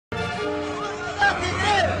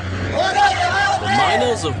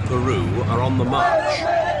miners of Peru are on the march.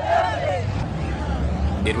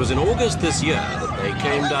 It was in August this year that they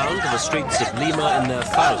came down to the streets of Lima in their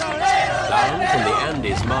thousands, down from the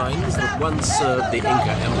Andes mines that once served the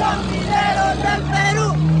Inca Empire.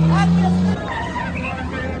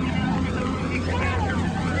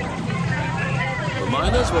 The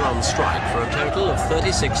miners were on strike for a total of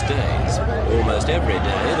 36 days. Almost every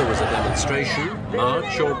day there was a demonstration,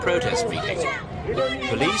 march or protest meeting.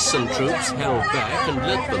 Police and troops held back and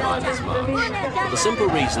let the miners march, for the simple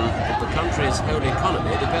reason that the country's whole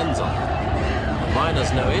economy depends on it. The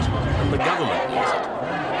miners know it, and the government knows it,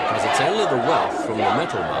 because it's only the wealth from the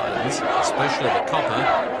metal mines, especially the copper,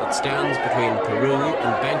 that stands between Peru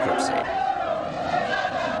and bankruptcy.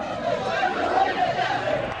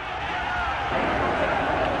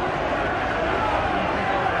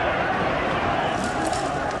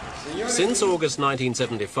 Since August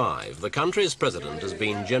 1975, the country's president has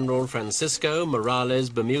been General Francisco Morales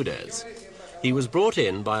Bermudez. He was brought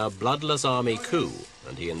in by a bloodless army coup,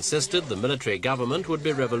 and he insisted the military government would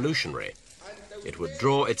be revolutionary. It would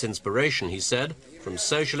draw its inspiration, he said, from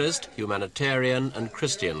socialist, humanitarian and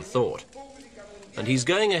Christian thought. And he's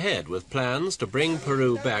going ahead with plans to bring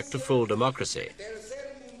Peru back to full democracy.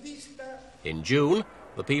 In June,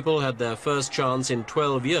 the people had their first chance in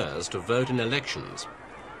 12 years to vote in elections.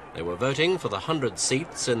 They were voting for the 100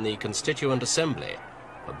 seats in the Constituent Assembly,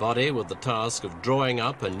 a body with the task of drawing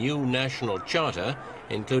up a new national charter,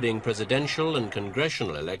 including presidential and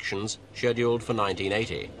congressional elections scheduled for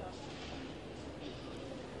 1980.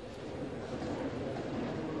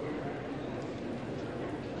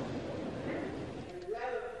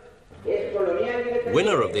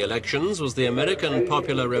 Winner of the elections was the American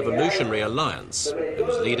Popular Revolutionary Alliance,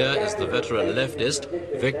 whose leader is the veteran leftist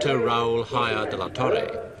Victor Raúl Haya de la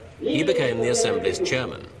Torre. He became the Assembly's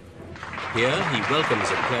chairman. Here he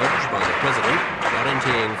welcomes a pledge by the President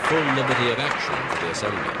guaranteeing full liberty of action for the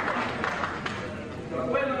Assembly.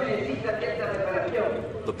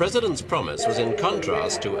 The President's promise was in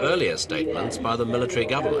contrast to earlier statements by the military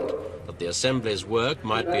government that the Assembly's work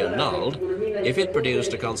might be annulled if it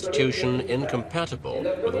produced a constitution incompatible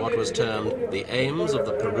with what was termed the aims of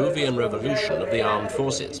the Peruvian Revolution of the Armed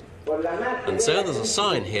Forces. And so there's a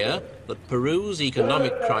sign here that Peru's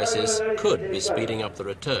economic crisis could be speeding up the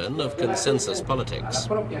return of consensus politics.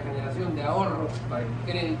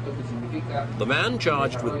 The man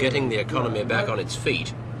charged with getting the economy back on its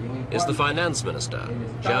feet is the finance minister,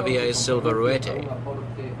 Javier Silva Ruete.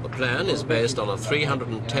 The plan is based on a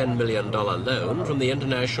 $310 million loan from the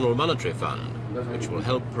International Monetary Fund, which will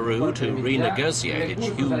help Peru to renegotiate its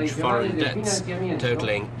huge foreign debts,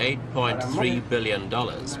 totaling $8.3 billion.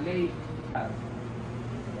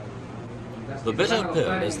 The bitter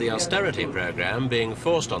pill is the austerity program being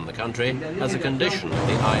forced on the country as a condition of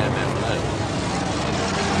the IMF loan.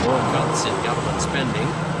 More cuts in government spending,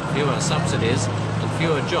 fewer subsidies, and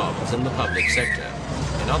fewer jobs in the public sector.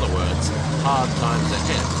 In other words, hard times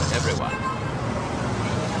ahead for everyone.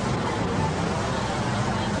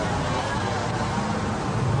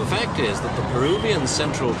 The fact is that the Peruvian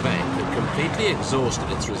central bank had completely exhausted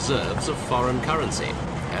its reserves of foreign currency,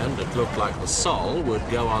 and it looked like the sol would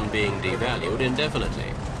go on being devalued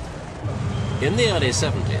indefinitely. In the early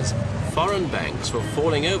 70s, foreign banks were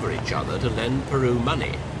falling over each other to lend Peru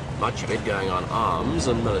money, much of it going on arms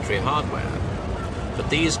and military hardware. But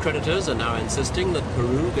these creditors are now insisting that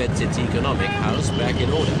Peru gets its economic house back in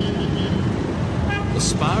order. The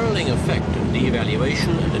spiraling effect of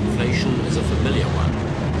devaluation and inflation is a familiar one.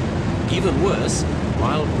 Even worse,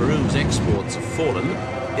 while Peru's exports have fallen,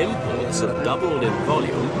 imports have doubled in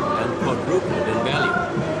volume and quadrupled in value.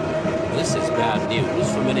 This is bad news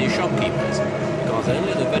for many shopkeepers, because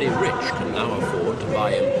only the very rich can now afford to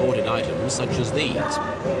buy imported items such as these.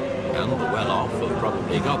 And the well-off have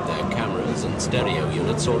probably got their cameras and stereo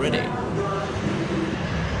units already.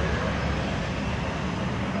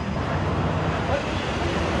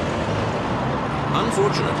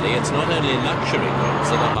 Unfortunately, it's not only luxury goods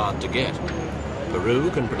that are hard to get. Peru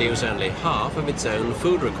can produce only half of its own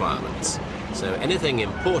food requirements, so anything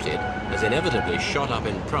imported has inevitably shot up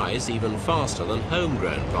in price even faster than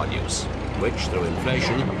homegrown produce, which, through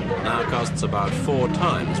inflation, now costs about 4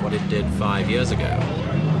 times what it did 5 years ago.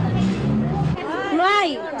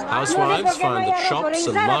 Housewives find that shops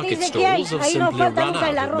and market stalls have simply run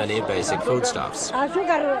out of many basic foodstuffs.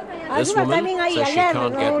 This woman says she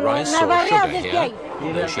can't get rice or sugar here,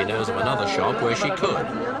 though she knows of another shop where she could.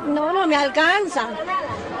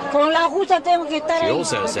 She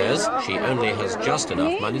also says she only has just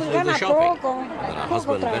enough money to do the shopping, and that her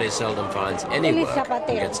husband very seldom finds any work and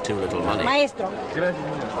gets too little money.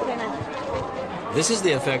 This is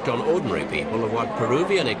the effect on ordinary people of what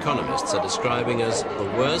Peruvian economists are describing as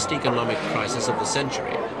the worst economic crisis of the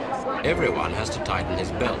century. Everyone has to tighten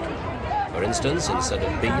his belt. For instance, instead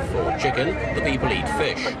of beef or chicken, the people eat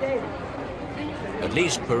fish. At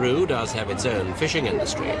least Peru does have its own fishing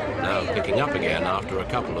industry, now picking up again after a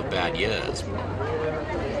couple of bad years.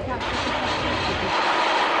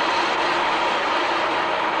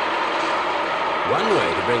 One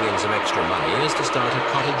way to bring in some extra money is to start a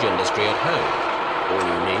cottage industry at home. All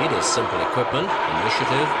you need is simple equipment,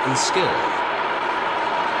 initiative, and skill.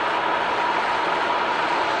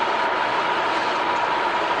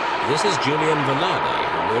 This is Julian Velarde,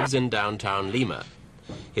 who lives in downtown Lima.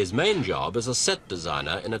 His main job is a set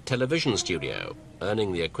designer in a television studio,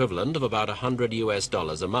 earning the equivalent of about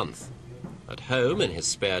 $100 a month. At home, in his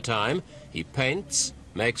spare time, he paints,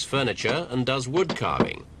 makes furniture, and does wood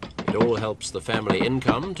carving. It all helps the family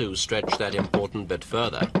income to stretch that important bit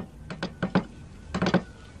further.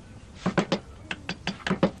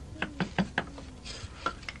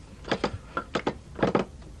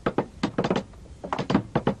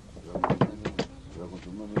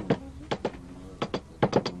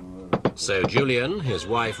 So Julian, his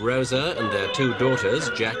wife Rosa, and their two daughters,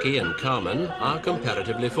 Jackie and Carmen, are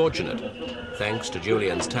comparatively fortunate. Thanks to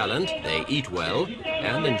Julian's talent, they eat well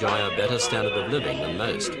and enjoy a better standard of living than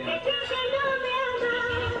most.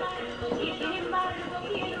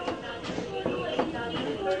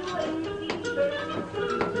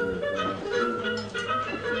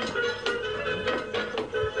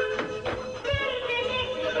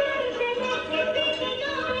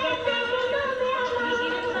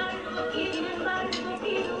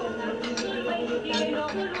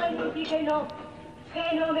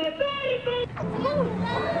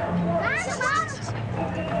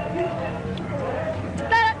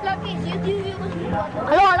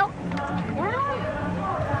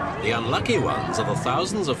 The unlucky ones are the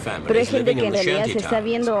thousands of Pero hay families gente living que in en the realidad shanty se está towns.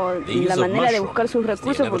 viendo The use la of manera de buscar sus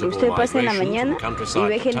mushrooms, the recursos porque usted inevitable pasa en la migration mañana from y countryside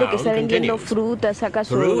ve to gente que está town vendiendo continues. frutas, saca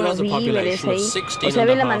Peru sus has a víveres population of ahí. O sea,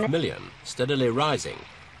 ve la 16.5 manera. million, steadily rising,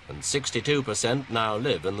 and 62% now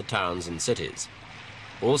live in the towns and cities.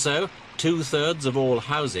 Also, 2/3 of all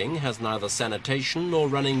housing has neither sanitation nor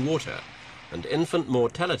running water, and infant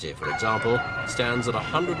mortality, for example, stands at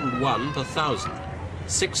 101 per thousand,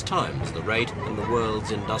 6 times the rate in the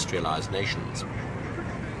world's industrialized nations.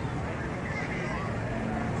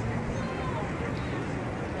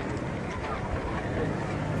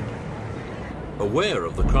 Aware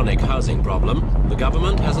of the chronic housing problem, the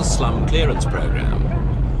government has a slum clearance program.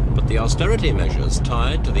 But the austerity measures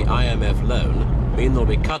tied to the IMF loan mean there'll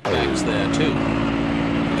be cutbacks there too.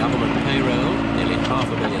 The government payroll, nearly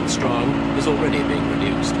 500,000 strong, is already being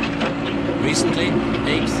reduced. Recently,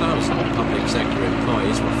 8,000 public sector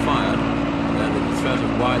employees were fired, and only the threat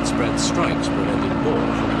of widespread strikes prevented more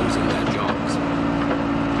from losing their jobs.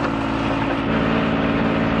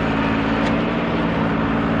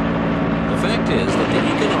 The fact is that the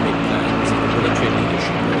economic plans of the military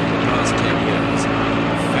leadership over the past 10 years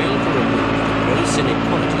have failed to remove the gross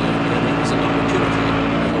inequality of earnings and opportunity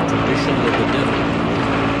and the traditionally benevolent rule.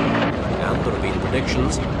 And there have been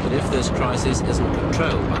predictions that if this crisis isn't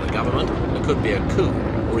controlled by the government, there could be a coup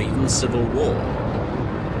or even civil war.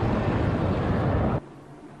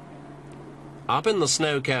 Up in the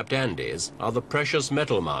snow-capped Andes are the precious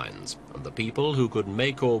metal mines and the people who could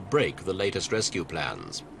make or break the latest rescue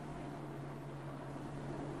plans.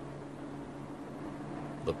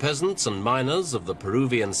 The peasants and miners of the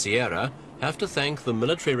Peruvian Sierra have to thank the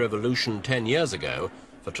military revolution 10 years ago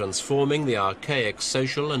for transforming the archaic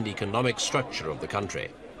social and economic structure of the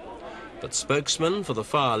country. But spokesmen for the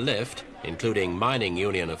far left, including mining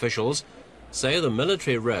union officials, say the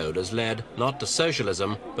military road has led not to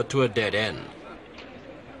socialism, but to a dead end.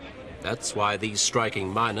 That's why these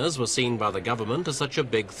striking miners were seen by the government as such a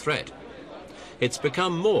big threat. It's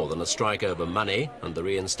become more than a strike over money and the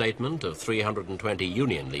reinstatement of 320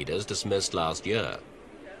 union leaders dismissed last year.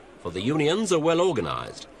 For the unions are well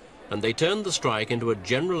organized, and they turned the strike into a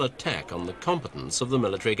general attack on the competence of the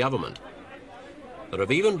military government. There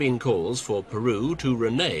have even been calls for Peru to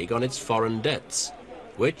renege on its foreign debts,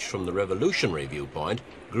 which, from the revolutionary viewpoint,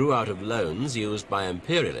 grew out of loans used by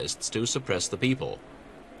imperialists to suppress the people.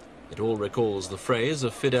 It all recalls the phrase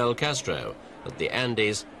of Fidel Castro that the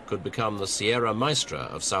Andes could become the Sierra Maestra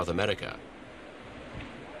of South America.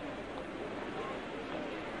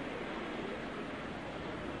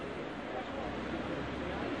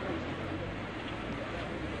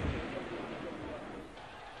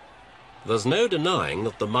 There's no denying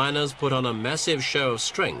that the miners put on a massive show of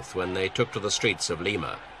strength when they took to the streets of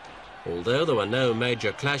Lima. Although there were no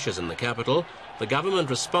major clashes in the capital, the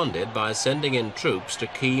government responded by sending in troops to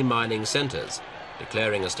key mining centres,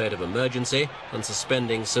 declaring a state of emergency and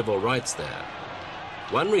suspending civil rights there.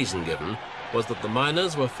 One reason given was that the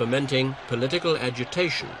miners were fomenting political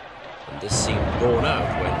agitation, and this seemed borne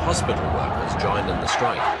out when hospital workers joined in the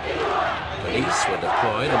strike. Police were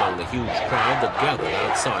deployed among the huge crowd that gathered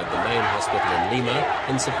outside the main hospital in Lima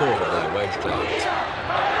in support of their wage claims.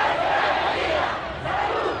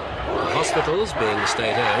 The hospitals, being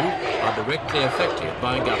state-owned, are directly affected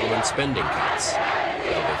by government spending cuts.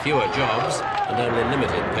 There will be fewer jobs and only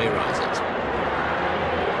limited pay rises.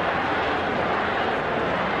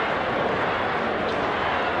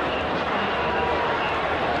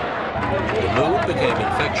 The mood became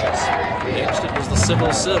infectious. Next, it was the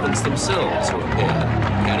civil servants themselves who appeared,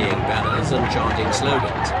 carrying banners and chanting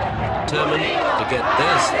slogans, determined to get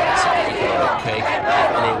their slice of the economic cake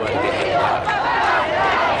if any were to be handed out.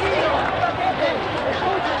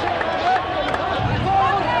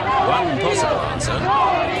 One possible answer: the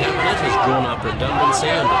Cabinet has drawn up redundancy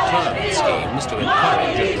and retirement schemes to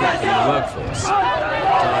encourage a drop in the workforce.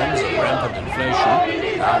 At times of rampant inflation,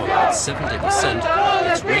 now about 70%,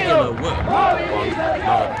 it's regular work people want,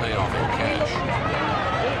 not a payoff in cash.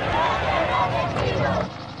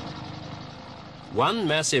 One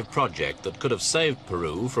massive project that could have saved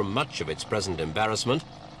Peru from much of its present embarrassment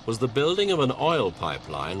was the building of an oil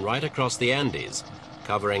pipeline right across the Andes,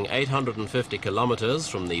 covering 850 kilometers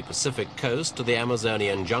from the Pacific coast to the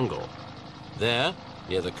Amazonian jungle. There,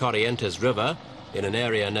 near the Corrientes River, in an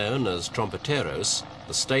area known as Trompeteros,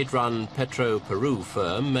 the state-run Petro Peru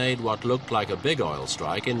firm made what looked like a big oil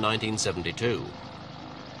strike in 1972.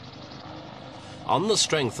 On the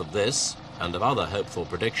strength of this, and of other hopeful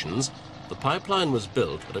predictions, the pipeline was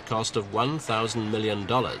built at a cost of $1,000 million.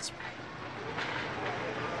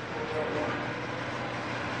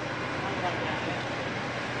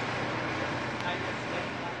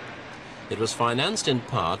 It was financed in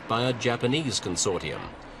part by a Japanese consortium,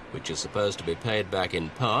 which is supposed to be paid back in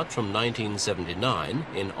part from 1979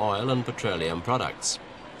 in oil and petroleum products.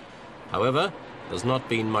 However, there's not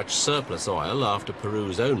been much surplus oil after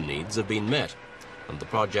Peru's own needs have been met, and the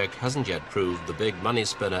project hasn't yet proved the big money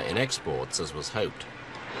spinner in exports as was hoped.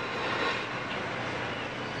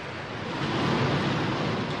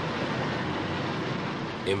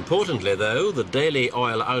 Importantly, though, the daily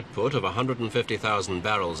oil output of 150,000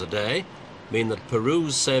 barrels a day mean that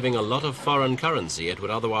Peru's saving a lot of foreign currency it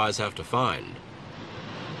would otherwise have to find.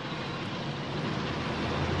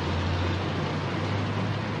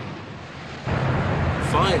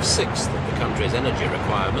 Five-sixths of the country's energy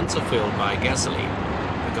requirements are filled by gasoline.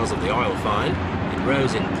 Because of the oil find, it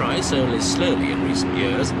rose in price only slowly in recent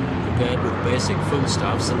years compared with basic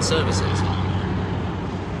foodstuffs and services.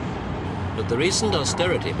 But the recent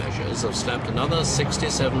austerity measures have slapped another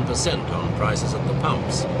 67% on prices at the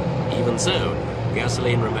pumps. Even so,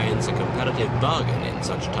 gasoline remains a competitive bargain in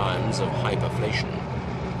such times of hyperinflation.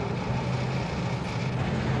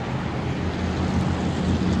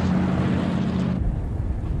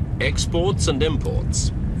 Exports and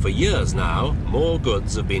imports. For years now, more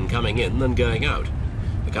goods have been coming in than going out.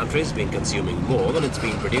 The country's been consuming more than it's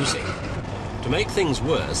been producing. To make things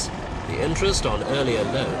worse, the interest on earlier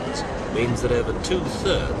loans means that over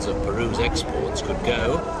 2/3 of Peru's exports could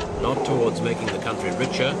go, not towards making the country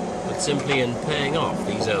richer, but simply in paying off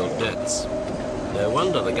these old debts. No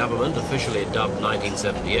wonder the government officially dubbed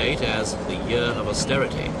 1978 as the Year of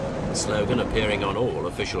Austerity, the slogan appearing on all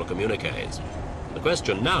official communiques. The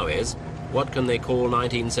question now is, what can they call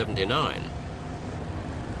 1979?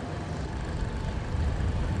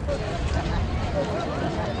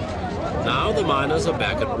 Now the miners are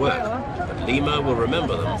back at work, but Lima will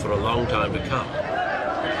remember them for a long time to come.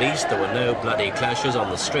 At least there were no bloody clashes on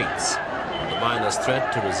the streets. The miners'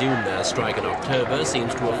 threat to resume their strike in October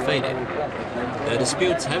seems to have faded. Their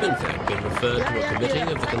disputes have in fact been referred to a committee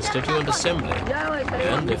of the Constituent Assembly,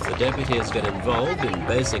 and if the deputies get involved in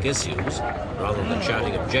basic issues, rather than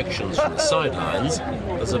shouting objections from the sidelines,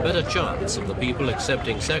 there's a better chance of the people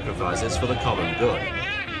accepting sacrifices for the common good.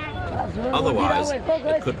 Otherwise,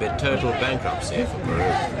 it could be total bankruptcy for Peru.